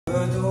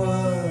But there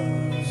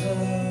was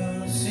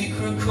a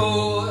secret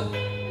chord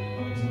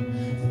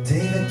that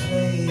David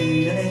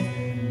played, and it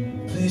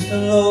pleased the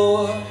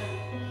Lord.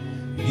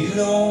 You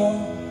don't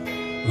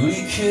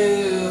really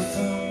care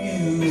for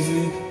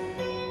music,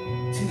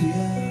 do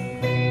ya?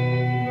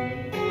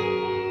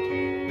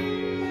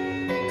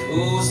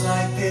 Goes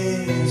like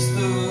this: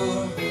 the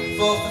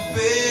fourth, the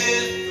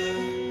fifth,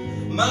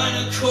 the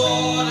minor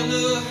chord, and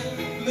the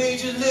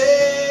major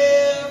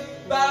lift.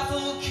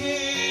 Baffled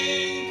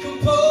king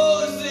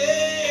composing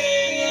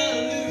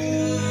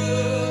hallelujah,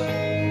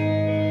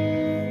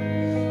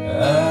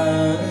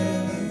 hallelujah,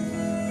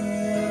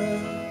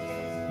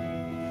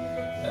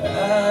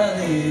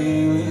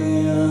 hallelujah,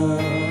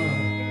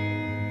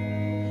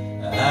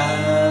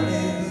 hallelujah,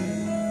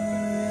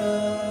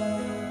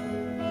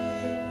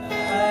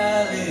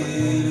 hallelujah.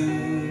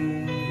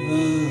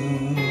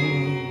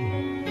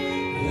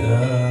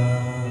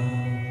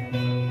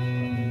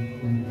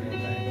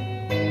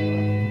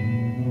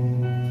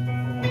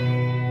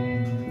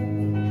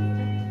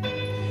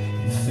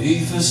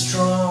 Faith was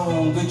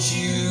strong, but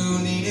you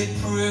needed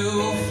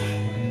proof.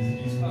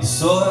 You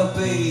saw her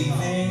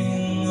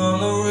bathing on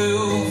the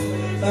roof,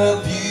 her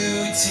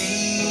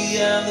beauty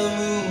and the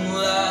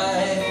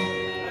moonlight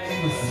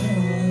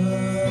overflew.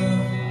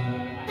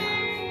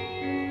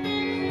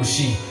 Well,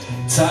 she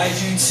tied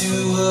you to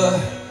a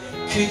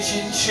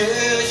kitchen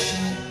chair, she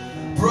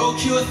broke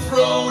your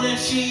throne and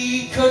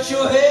she cut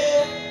your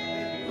hair.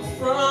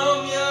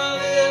 From your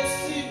lips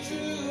she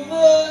drew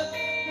the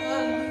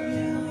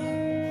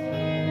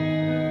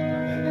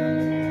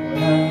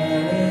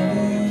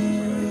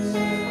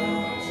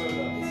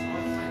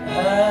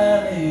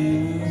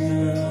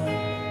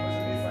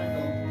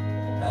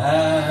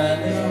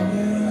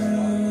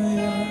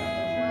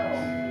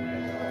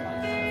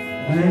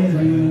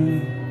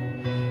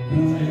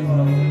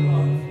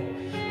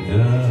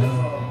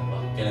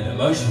Getting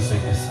emotional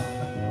sickness.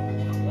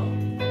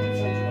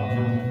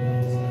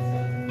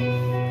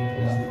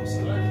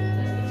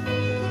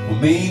 Well,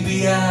 maybe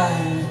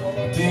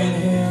I've been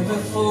here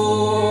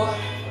before.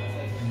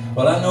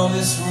 Well, I know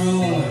this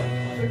room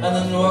and I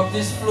walk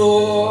this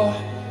floor.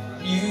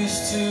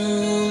 Used to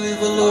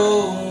live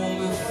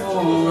alone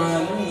before I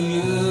knew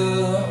you.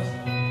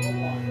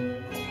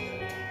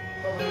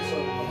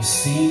 I've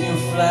seen your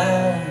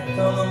flag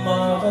on the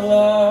Marble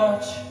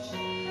Arch.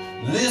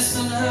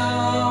 Listen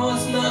how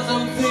it's not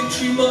a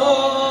victory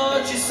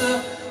march. It's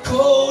a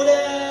cold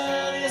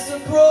and it's a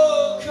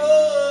broken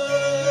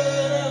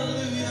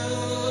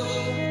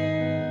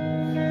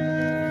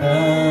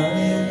hallelujah.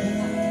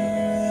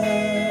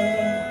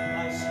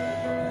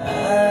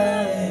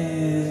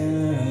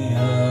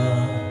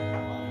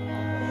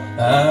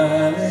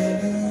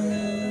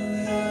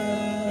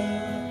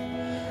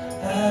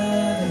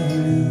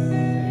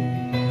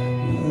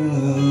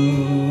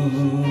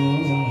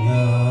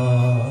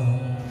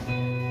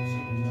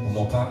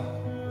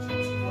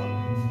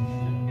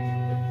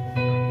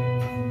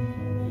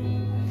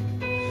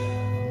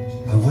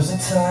 There was a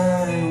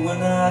time when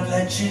I'd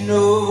let you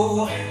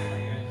know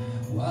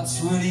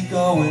what's really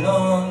going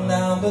on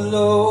down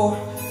below,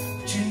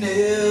 but you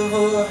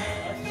never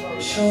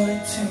showed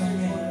it to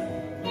me,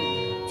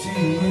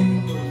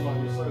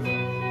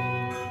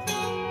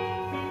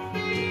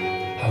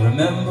 I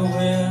remember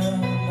when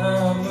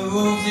I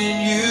moved in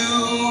you,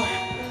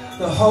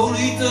 the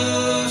holy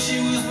dove she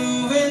was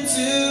moving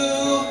to,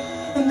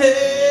 and